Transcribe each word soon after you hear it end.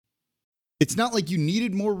It's not like you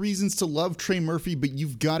needed more reasons to love Trey Murphy, but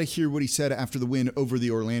you've got to hear what he said after the win over the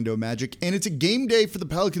Orlando Magic. And it's a game day for the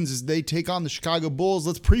Pelicans as they take on the Chicago Bulls.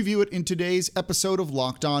 Let's preview it in today's episode of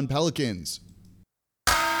Locked On Pelicans.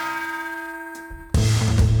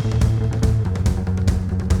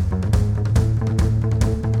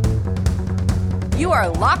 You are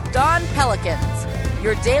Locked On Pelicans,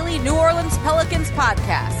 your daily New Orleans Pelicans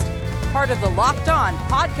podcast, part of the Locked On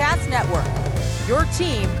Podcast Network, your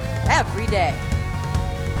team every day.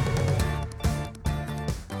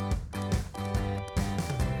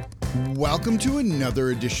 Welcome to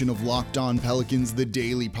another edition of Locked On Pelicans, the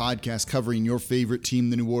daily podcast covering your favorite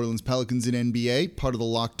team, the New Orleans Pelicans in NBA, part of the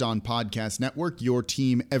Locked On Podcast Network, your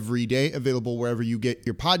team every day, available wherever you get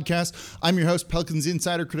your podcasts. I'm your host, Pelicans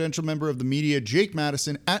Insider, credential member of the media, Jake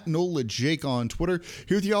Madison, at NOLA Jake on Twitter,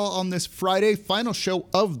 here with y'all on this Friday, final show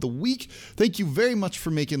of the week. Thank you very much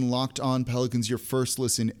for making Locked On Pelicans your first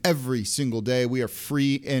listen every single day. We are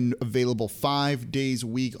free and available 5 days a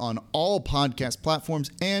week on all podcast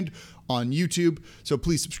platforms and on YouTube. So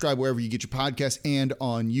please subscribe wherever you get your podcasts and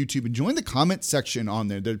on YouTube, and join the comment section on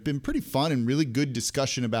there. There's been pretty fun and really good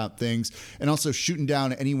discussion about things, and also shooting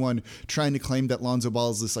down anyone trying to claim that Lonzo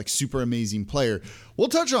Ball is this like super amazing player. We'll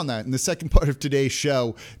touch on that in the second part of today's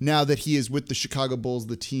show, now that he is with the Chicago Bulls,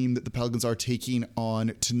 the team that the Pelicans are taking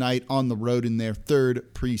on tonight on the road in their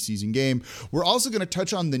third preseason game. We're also going to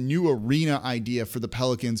touch on the new arena idea for the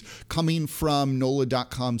Pelicans coming from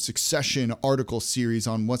NOLA.com's Succession article series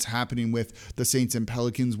on what's happening with the Saints and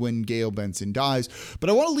Pelicans when Gayle Benson dies. But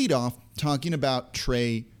I want to lead off talking about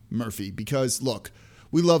Trey Murphy, because look,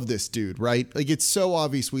 we love this dude, right? Like, it's so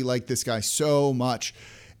obvious we like this guy so much.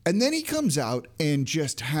 And then he comes out and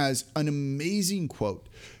just has an amazing quote.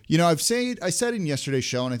 You know, I said in yesterday's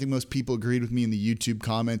show, and I think most people agreed with me in the YouTube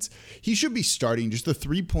comments, he should be starting. Just the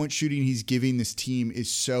three-point shooting he's giving this team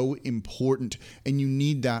is so important, and you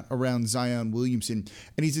need that around Zion Williamson.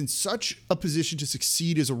 And he's in such a position to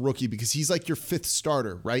succeed as a rookie because he's like your fifth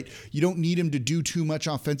starter, right? You don't need him to do too much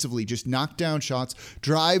offensively. Just knock down shots,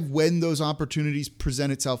 drive when those opportunities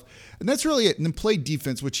present itself, and that's really it. And then play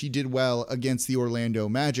defense, which he did well against the Orlando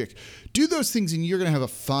Magic. Do those things, and you're going to have a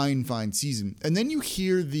fine season. And then you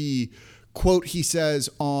hear the quote he says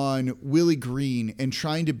on Willie Green and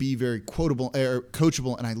trying to be very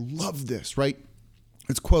coachable. And I love this, right?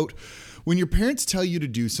 It's quote, "When your parents tell you to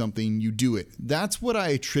do something, you do it. That's what I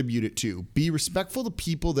attribute it to. Be respectful to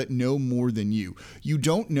people that know more than you. You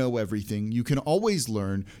don't know everything. You can always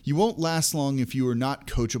learn. You won't last long if you are not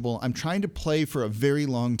coachable. I'm trying to play for a very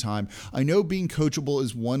long time. I know being coachable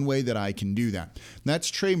is one way that I can do that." And that's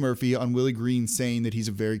Trey Murphy on Willie Green saying that he's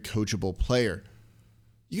a very coachable player.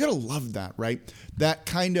 You got to love that, right? That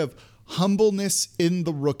kind of humbleness in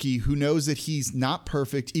the rookie who knows that he's not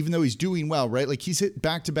perfect, even though he's doing well, right? Like, he's hit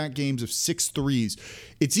back-to-back games of 6 threes.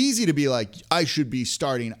 It's easy to be like, I should be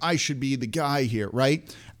starting. I should be the guy here,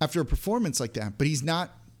 right? After a performance like that, but he's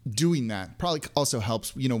not doing that. Probably also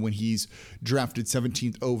helps, you know, when he's drafted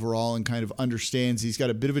 17th overall and kind of understands he's got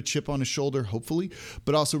a bit of a chip on his shoulder, hopefully,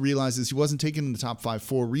 but also realizes he wasn't taken in the top 5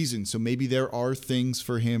 for a reason. So maybe there are things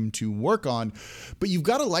for him to work on, but you've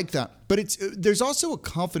got to like that. But there's also a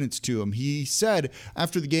confidence to him. He said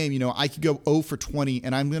after the game, you know, I could go 0 for 20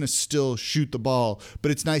 and I'm going to still shoot the ball, but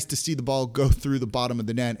it's nice to see the ball go through the bottom of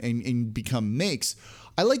the net and become makes.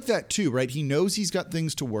 I like that too, right? He knows he's got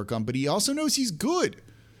things to work on, but he also knows he's good.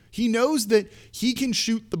 He knows that he can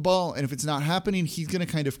shoot the ball, and if it's not happening, he's going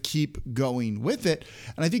to kind of keep going with it.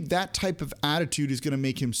 And I think that type of attitude is going to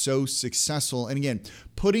make him so successful. And again,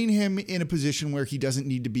 putting him in a position where he doesn't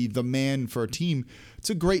need to be the man for a team, it's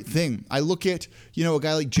a great thing. I look at, you know, a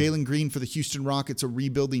guy like Jalen Green for the Houston Rockets, a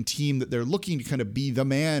rebuilding team that they're looking to kind of be the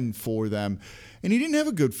man for them. And he didn't have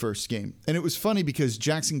a good first game. And it was funny because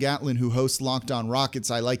Jackson Gatlin, who hosts Locked On Rockets,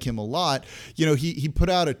 I like him a lot. You know, he put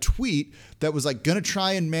out a tweet that was like, going to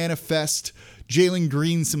try and manifest Jalen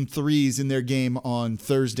Green some threes in their game on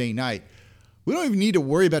Thursday night. We don't even need to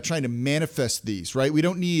worry about trying to manifest these, right? We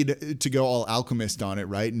don't need to go all alchemist on it,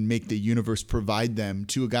 right? And make the universe provide them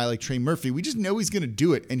to a guy like Trey Murphy. We just know he's going to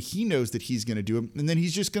do it, and he knows that he's going to do it. And then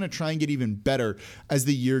he's just going to try and get even better as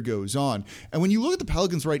the year goes on. And when you look at the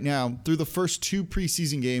Pelicans right now, through the first 2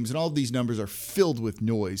 preseason games, and all of these numbers are filled with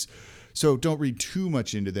noise, so don't read too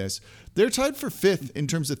much into this. They're tied for 5th in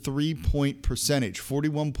terms of 3-point percentage,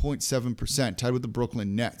 41.7%, tied with the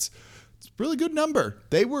Brooklyn Nets. It's a really good number.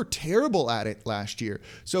 They were terrible at it last year.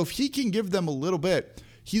 So if he can give them a little bit,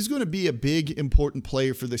 he's going to be a big, important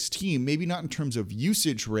player for this team. Maybe not in terms of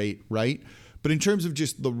usage rate, right? But in terms of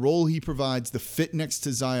just the role he provides, the fit next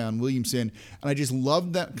to Zion Williamson, and I just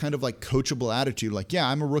love that kind of like coachable attitude. Like, yeah,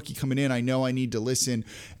 I'm a rookie coming in. I know I need to listen.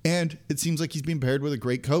 And it seems like he's being paired with a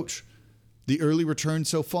great coach. The early returns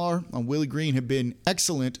so far on Willie Green have been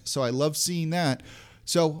excellent. So I love seeing that.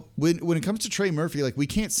 So when it comes to Trey Murphy, like we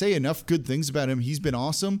can't say enough good things about him. He's been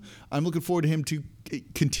awesome. I'm looking forward to him to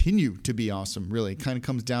continue to be awesome, really. It kind of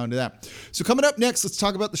comes down to that. So coming up next, let's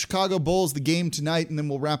talk about the Chicago Bulls, the game tonight, and then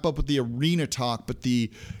we'll wrap up with the arena talk. But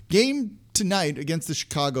the game tonight against the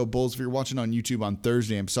Chicago Bulls, if you're watching on YouTube on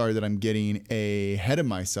Thursday, I'm sorry that I'm getting ahead of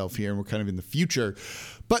myself here, and we're kind of in the future.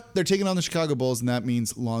 But they're taking on the Chicago Bulls, and that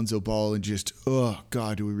means Lonzo Ball, and just, oh,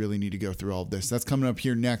 God, do we really need to go through all of this? That's coming up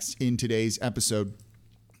here next in today's episode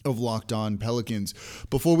of Locked On Pelicans.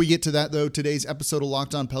 Before we get to that, though, today's episode of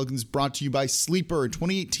Locked On Pelicans is brought to you by Sleeper. In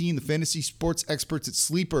 2018, the fantasy sports experts at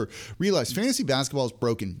Sleeper realized fantasy basketball is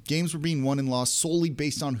broken. Games were being won and lost solely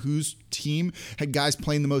based on whose team had guys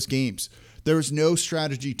playing the most games. There was no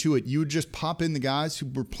strategy to it. You would just pop in the guys who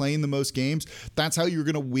were playing the most games. That's how you were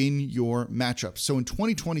going to win your matchups. So in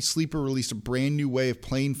 2020, Sleeper released a brand new way of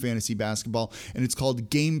playing fantasy basketball, and it's called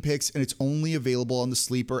Game Picks, and it's only available on the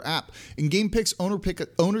Sleeper app. In Game Picks,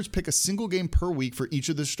 owners pick a single game per week for each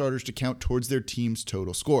of their starters to count towards their team's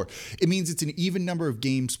total score. It means it's an even number of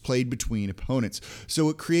games played between opponents. So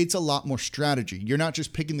it creates a lot more strategy. You're not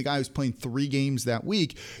just picking the guy who's playing 3 games that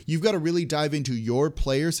week. You've got to really dive into your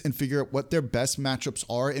players and figure out what their best matchups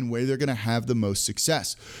are and where they're going to have the most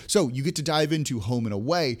success. So you get to dive into home and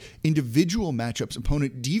away, individual matchups,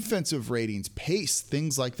 opponent defensive ratings, pace,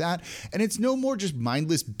 things like that. And it's no more just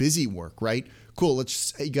mindless busy work, right? Cool,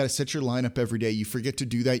 you got to set your lineup every day. You forget to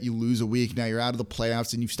do that, you lose a week. Now you're out of the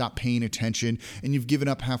playoffs and you've stopped paying attention and you've given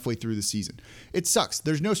up halfway through the season. It sucks.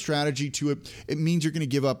 There's no strategy to it. It means you're going to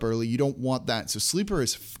give up early. You don't want that. So Sleeper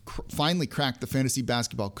has finally cracked the fantasy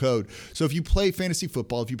basketball code. So if you play fantasy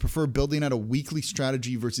football, if you prefer building out a weekly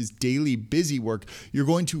strategy versus daily busy work, you're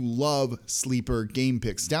going to love Sleeper Game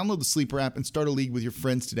Picks. Download the Sleeper app and start a league with your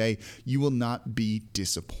friends today. You will not be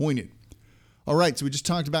disappointed. All right, so we just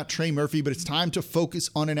talked about Trey Murphy, but it's time to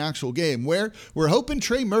focus on an actual game where we're hoping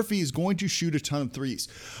Trey Murphy is going to shoot a ton of threes.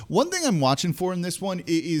 One thing I'm watching for in this one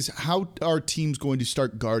is how our team's going to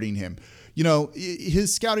start guarding him. You know,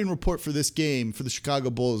 his scouting report for this game for the Chicago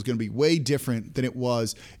Bulls is going to be way different than it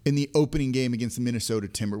was in the opening game against the Minnesota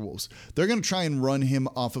Timberwolves. They're going to try and run him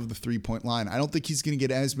off of the three-point line. I don't think he's going to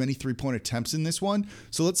get as many three-point attempts in this one.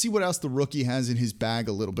 So let's see what else the rookie has in his bag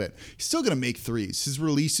a little bit. He's still going to make threes. His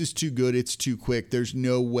release is too good. It's too quick. There's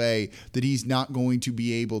no way that he's not going to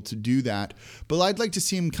be able to do that. But I'd like to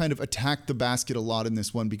see him kind of attack the basket a lot in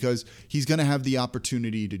this one because he's going to have the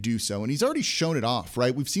opportunity to do so. And he's already shown it off,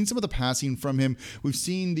 right? We've seen some of the passing from him. We've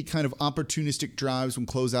seen the kind of opportunistic drives when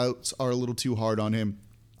closeouts are a little too hard on him.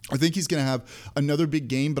 I think he's going to have another big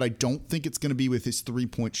game, but I don't think it's going to be with his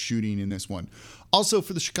three-point shooting in this one. Also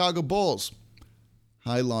for the Chicago Bulls,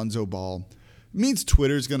 hi Lonzo Ball. It means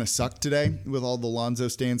Twitter's going to suck today with all the Lonzo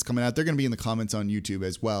stands coming out. They're going to be in the comments on YouTube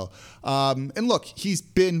as well. And look, he's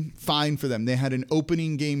been fine for them. They had an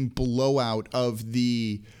opening game blowout of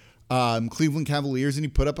the Cleveland Cavaliers, and he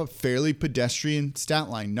put up a fairly pedestrian stat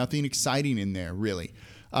line. Nothing exciting in there, really.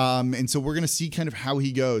 And so we're going to see kind of how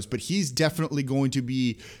he goes, but he's definitely going to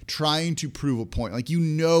be trying to prove a point. Like, you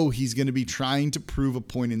know, he's going to be trying to prove a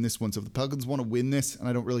point in this one. So if the Pelicans want to win this, and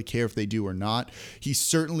I don't really care if they do or not, he's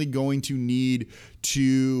certainly going to need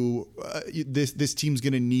to, this team's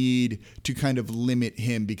going to need to kind of limit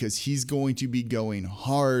him because he's going to be going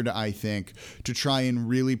hard, I think, to try and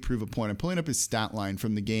really prove a point. I'm pulling up his stat line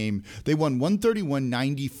from the game. They won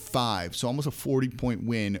 131-95, so almost a 40-point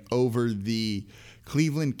win over the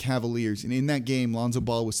Cleveland Cavaliers. And in that game, Lonzo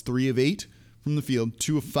Ball was 3 of 8 from the field,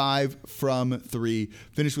 2 of 5 from 3,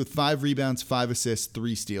 finished with 5 rebounds, 5 assists,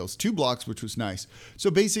 3 steals, 2 blocks, which was nice.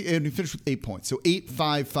 So basically, and he finished with 8 points. So 8,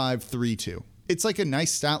 5, 5, 3, 2. It's like a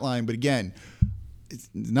nice stat line, but again, it's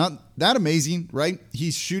not that amazing, right?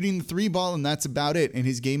 He's shooting the 3 ball, and that's about it. And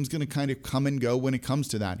his game's going to kind of come and go when it comes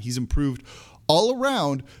to that. He's improved all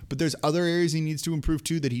around, but there's other areas he needs to improve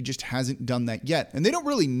too that he just hasn't done that yet. And they don't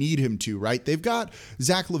really need him to, right? They've got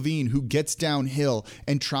Zach LaVine who gets downhill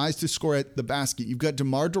and tries to score at the basket. You've got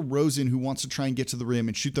DeMar DeRozan who wants to try and get to the rim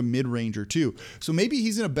and shoot the mid-ranger too. So maybe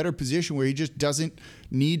he's in a better position where he just doesn't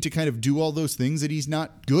need to kind of do all those things that he's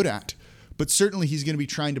not good at. But certainly he's going to be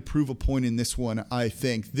trying to prove a point in this one, I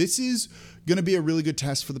think. This is going to be a really good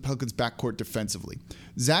test for the Pelicans backcourt defensively.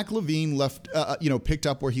 Zach LaVine picked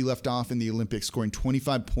up where he left off in the Olympics, scoring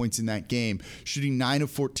 25 points in that game, shooting 9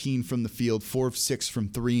 of 14 from the field, 4 of 6 from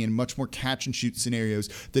 3, and much more catch and shoot scenarios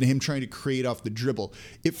than him trying to create off the dribble.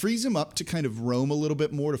 It frees him up to kind of roam a little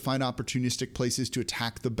bit more, to find opportunistic places to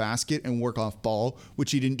attack the basket and work off ball,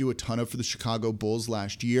 which he didn't do a ton of for the Chicago Bulls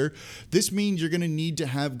last year. This means you're going to need to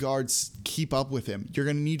have guards keep up with him. You're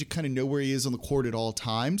going to need to kind of know where he is on the court at all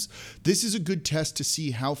times. This is a good test to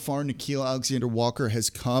see how far Nickeil Alexander-Walker has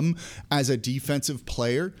come as a defensive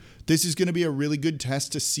player. This is going to be a really good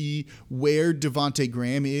test to see where Devontae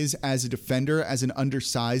Graham is as a defender, as an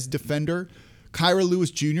undersized defender. Kira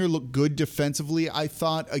Lewis Jr. looked good defensively, I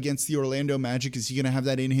thought, against the Orlando Magic. Is he going to have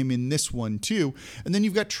that in him in this one, too? And then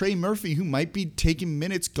you've got Trey Murphy, who might be taking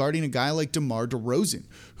minutes guarding a guy like DeMar DeRozan,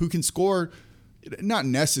 who can score not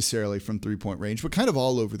necessarily from three-point range, but kind of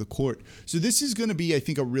all over the court. So this is going to be, I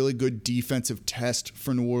think, a really good defensive test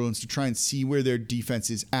for New Orleans to try and see where their defense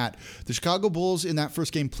is at. The Chicago Bulls in that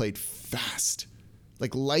first game played fast,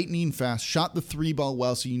 like lightning fast, shot the three ball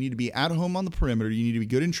well, so you need to be at home on the perimeter. You need to be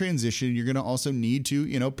good in transition. You're going to also need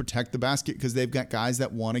to, protect the basket because they've got guys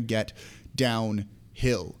that want to get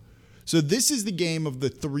downhill. So this is the game of the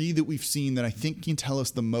three that we've seen that I think can tell us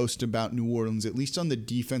the most about New Orleans, at least on the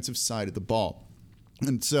defensive side of the ball.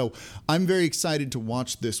 And so I'm very excited to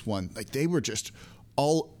watch this one. Like, they were just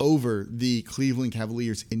all over the Cleveland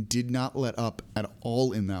Cavaliers and did not let up at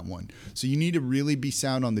all in that one. So you need to really be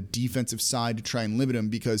sound on the defensive side to try and limit them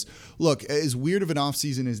because, look, as weird of an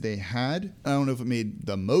offseason as they had, I don't know if it made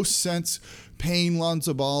the most sense paying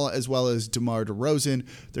Lonzo Ball as well as DeMar DeRozan.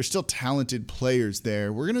 They're still talented players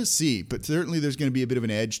there. We're going to see, but certainly there's going to be a bit of an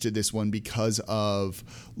edge to this one because of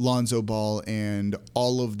Lonzo Ball and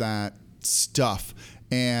all of that stuff.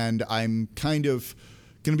 And I'm kind of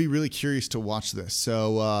going to be really curious to watch this.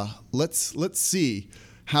 So let's see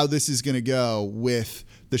how this is going to go with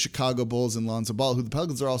the Chicago Bulls and Lonzo Ball, who the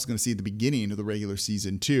Pelicans are also going to see at the beginning of the regular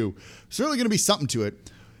season too. Certainly going to be something to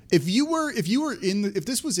it. If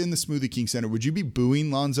this was in the Smoothie King Center, would you be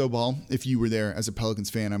booing Lonzo Ball if you were there as a Pelicans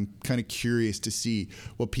fan? I'm kind of curious to see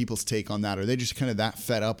what people's take on that. Are they just kind of that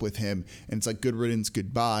fed up with him and it's like good riddance,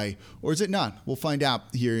 goodbye? Or is it not? We'll find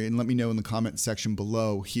out here and let me know in the comment section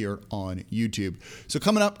below here on YouTube. So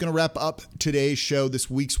coming up, going to wrap up today's show, this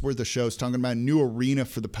week's worth of shows, talking about a new arena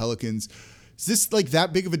for the Pelicans. Is this like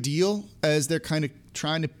that big of a deal as they're kind of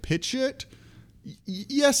trying to pitch it?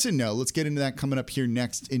 Yes and no. Let's get into that coming up here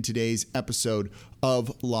next in today's episode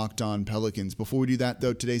of Locked On Pelicans. Before we do that,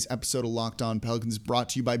 though, today's episode of Locked On Pelicans is brought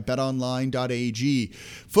to you by BetOnline.ag.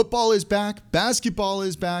 Football is back, basketball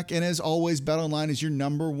is back, and as always, BetOnline is your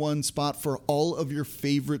number one spot for all of your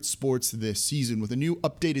favorite sports this season. With a new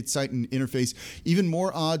updated site and interface, even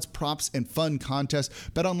more odds, props, and fun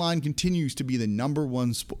contests, BetOnline continues to be the number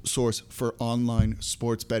one source for online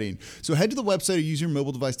sports betting. So head to the website or use your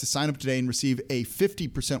mobile device to sign up today and receive a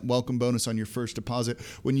 50% welcome bonus on your first deposit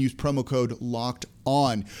when you use promo code LOCKED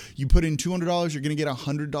on. You put in $200, you're going to get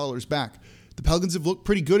 $100 back. The Pelicans have looked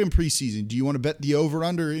pretty good in preseason. Do you want to bet the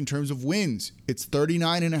over-under in terms of wins? It's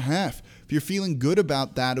 39.5. If you're feeling good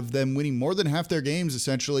about that, of them winning more than half their games,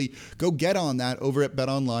 essentially, go get on that over at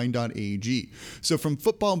betonline.ag. So from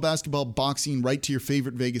football and basketball, boxing, right to your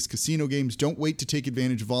favorite Vegas casino games, don't wait to take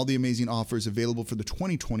advantage of all the amazing offers available for the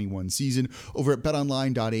 2021 season over at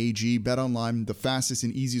betonline.ag. BetOnline, the fastest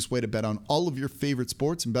and easiest way to bet on all of your favorite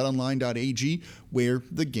sports, and betonline.ag, where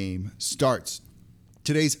the game starts.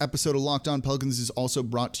 Today's episode of Locked On Pelicans is also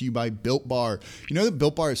brought to you by Built Bar. You know that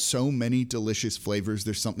Built Bar has so many delicious flavors.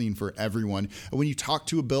 There's something for everyone. And when you talk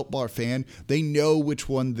to a Built Bar fan, they know which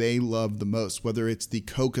one they love the most, whether it's the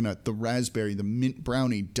coconut, the raspberry, the mint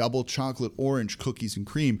brownie, double chocolate, orange, cookies and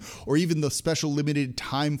cream, or even the special limited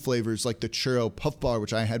time flavors like the churro puff bar,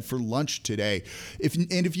 which I had for lunch today.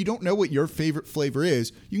 If you don't know what your favorite flavor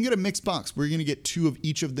is, you can get a mixed box where you're going to get 2 of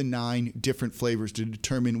each of the 9 different flavors to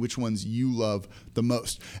determine which ones you love the most.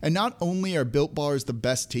 And not only are Built Bars the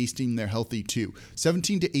best tasting, they're healthy too.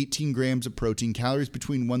 17 to 18 grams of protein, calories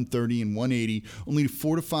between 130 and 180, only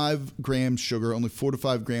 4 to 5 grams sugar, only 4 to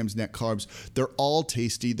 5 grams net carbs. They're all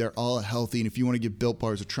tasty, they're all healthy, and if you want to give Built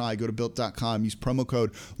Bars a try, go to Built.com, use promo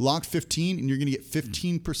code LOCKED15, and you're going to get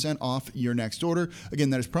 15% off your next order. Again,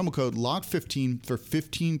 that is promo code LOCKED15 for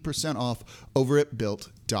 15% off over at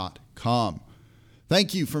Built.com.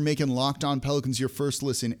 Thank you for making Locked On Pelicans your first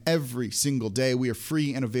listen every single day. We are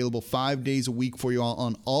free and available 5 days a week for you all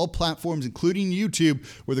on all platforms, including YouTube,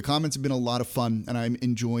 where the comments have been a lot of fun, and I'm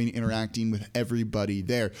enjoying interacting with everybody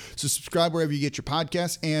there. So subscribe wherever you get your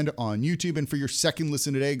podcasts and on YouTube. And for your second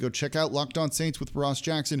listen today, go check out Locked On Saints with Ross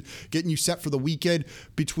Jackson, getting you set for the weekend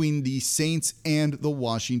between the Saints and the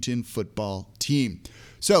Washington football team.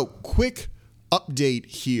 So quick update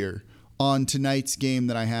here on tonight's game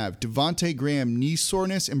that I have. Devontae Graham, knee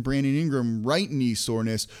soreness, and Brandon Ingram, right knee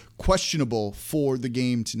soreness, questionable for the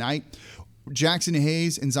game tonight. Jackson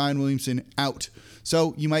Hayes and Zion Williamson out.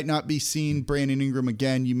 So you might not be seeing Brandon Ingram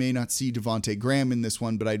again. You may not see Devontae Graham in this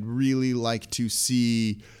one, but I'd really like to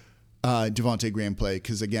see Devontae Graham play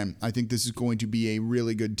because, again, I think this is going to be a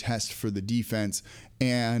really good test for the defense,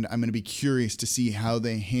 and I'm going to be curious to see how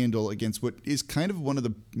they handle against what is kind of one of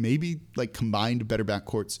the maybe like combined better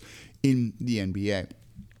backcourts in the NBA.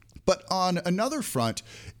 But on another front,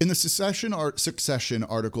 in the succession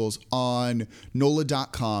articles on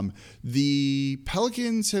NOLA.com, the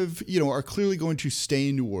Pelicans are clearly going to stay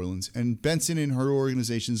in New Orleans, and Benson and her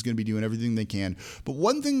organization is going to be doing everything they can. But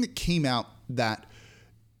one thing that came out that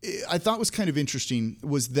I thought was kind of interesting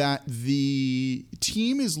was that the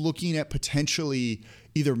team is looking at potentially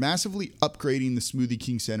either massively upgrading the Smoothie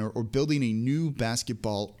King Center or building a new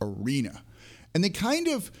basketball arena. And they kind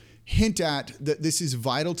of hint at that this is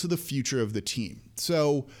vital to the future of the team.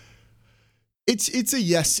 So it's a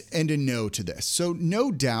yes and a no to this. So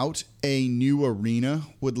no doubt a new arena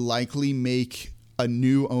would likely make a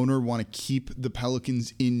new owner want to keep the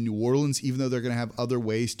Pelicans in New Orleans, even though they're going to have other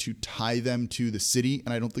ways to tie them to the city.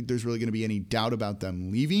 And I don't think there's really going to be any doubt about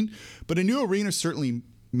them leaving. But a new arena certainly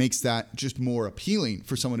makes that just more appealing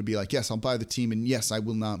for someone to be like, yes, I'll buy the team. And yes, I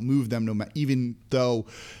will not move them, no matter, even though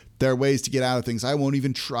there are ways to get out of things. I won't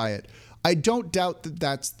even try it. I don't doubt that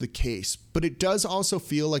that's the case, but it does also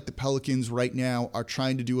feel like the Pelicans right now are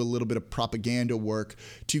trying to do a little bit of propaganda work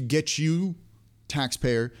to get you,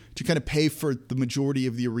 taxpayer, to kind of pay for the majority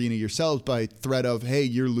of the arena yourselves by threat of, hey,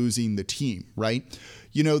 you're losing the team, right?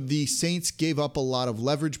 You know, the Saints gave up a lot of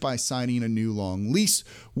leverage by signing a new long lease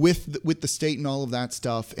with the state and all of that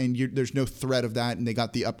stuff, and there's no threat of that, and they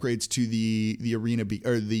got the upgrades to the arena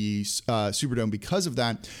or the Superdome because of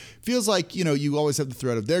that. Feels like, you always have the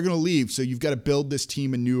threat of they're going to leave, so you've got to build this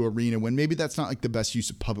team a new arena when maybe that's not like the best use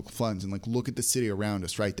of public funds. And like, look at the city around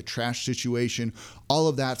us, right? The trash situation, all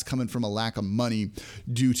of that's coming from a lack of money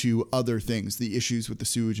due to other things, the issues with the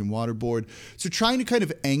sewage and water board. So trying to kind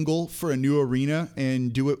of angle for a new arena and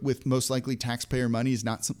do it with most likely taxpayer money is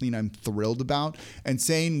not something I'm thrilled about. And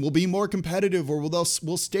saying we'll be more competitive or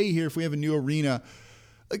we'll stay here if we have a new arena,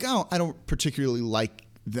 like I don't particularly like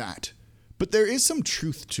that. But there is some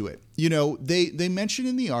truth to it. They mention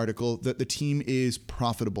in the article that the team is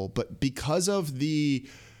profitable, but because of the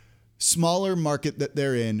smaller market that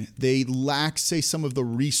they're in, they lack, say, some of the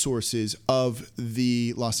resources of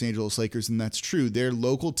the Los Angeles Lakers, and that's true. Their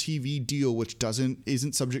local TV deal, which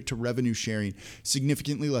isn't subject to revenue sharing,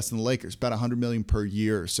 significantly less than the Lakers, about $100 million per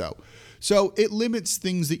year or so. So it limits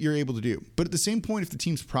things that you're able to do. But at the same point, if the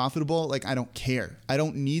team's profitable, like, I don't care. I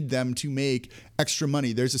don't need them to make extra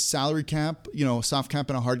money. There's a salary cap, a soft cap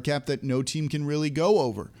and a hard cap that no team can really go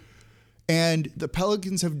over. And the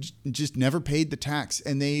Pelicans have just never paid the tax,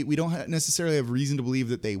 and we don't necessarily have reason to believe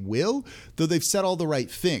that they will, though they've said all the right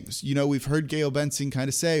things. We've heard Gayle Benson kind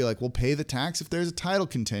of say, like, we'll pay the tax if there's a title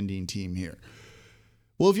contending team here.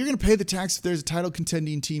 Well, if you're going to pay the tax if there's a title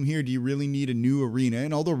contending team here, do you really need a new arena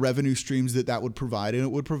and all the revenue streams that would provide? And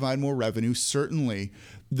it would provide more revenue, certainly,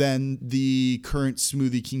 than the current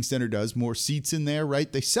Smoothie King Center does. More seats in there, right?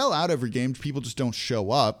 They sell out every game. People just don't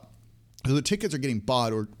show up. So the tickets are getting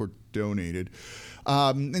bought or donated.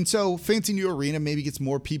 And so fancy new arena maybe gets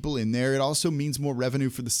more people in there. It also means more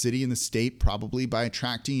revenue for the city and the state, probably by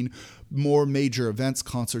attracting more major events,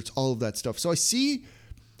 concerts, all of that stuff. So I see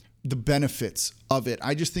the benefits of it.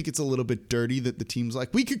 I just think it's a little bit dirty that the team's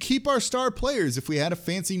like, we could keep our star players if we had a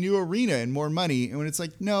fancy new arena and more money. And when it's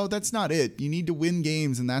like, no, that's not it. You need to win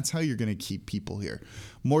games, and that's how you're going to keep people here.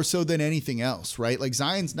 More so than anything else, right? Like,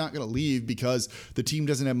 Zion's not going to leave because the team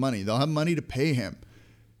doesn't have money. They'll have money to pay him.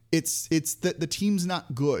 It's that the team's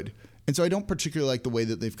not good. And so I don't particularly like the way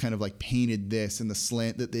that they've kind of like painted this and the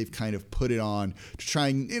slant that they've kind of put it on to try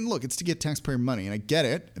and look, it's to get taxpayer money. And I get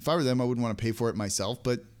it. If I were them, I wouldn't want to pay for it myself,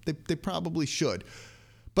 but they probably should.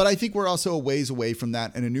 But I think we're also a ways away from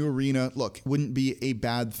that. And a new arena, look, wouldn't be a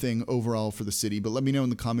bad thing overall for the city. But let me know in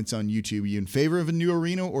the comments on YouTube. Are you in favor of a new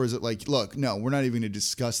arena? Or is it like, look, no, we're not even going to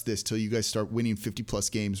discuss this till you guys start winning 50-plus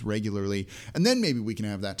games regularly. And then maybe we can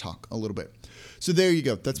have that talk a little bit. So there you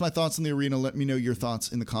go. That's my thoughts on the arena. Let me know your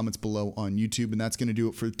thoughts in the comments below on YouTube. And that's going to do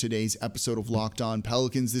it for today's episode of Locked On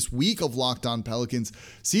Pelicans. This week of Locked On Pelicans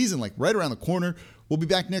season, like right around the corner. We'll be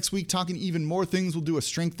back next week talking even more things. We'll do a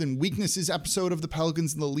strength and weaknesses episode of the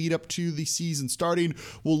Pelicans in the lead up to the season starting.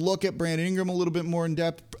 We'll look at Brandon Ingram a little bit more in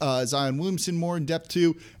depth, Zion Williamson more in depth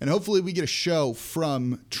too, and hopefully we get a show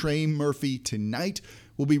from Trey Murphy tonight.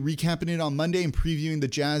 We'll be recapping it on Monday and previewing the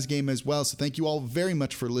Jazz game as well. So thank you all very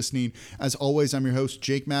much for listening. As always, I'm your host,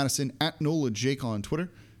 Jake Madison, at NOLA Jake on Twitter,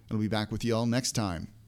 and I'll be back with you all next time.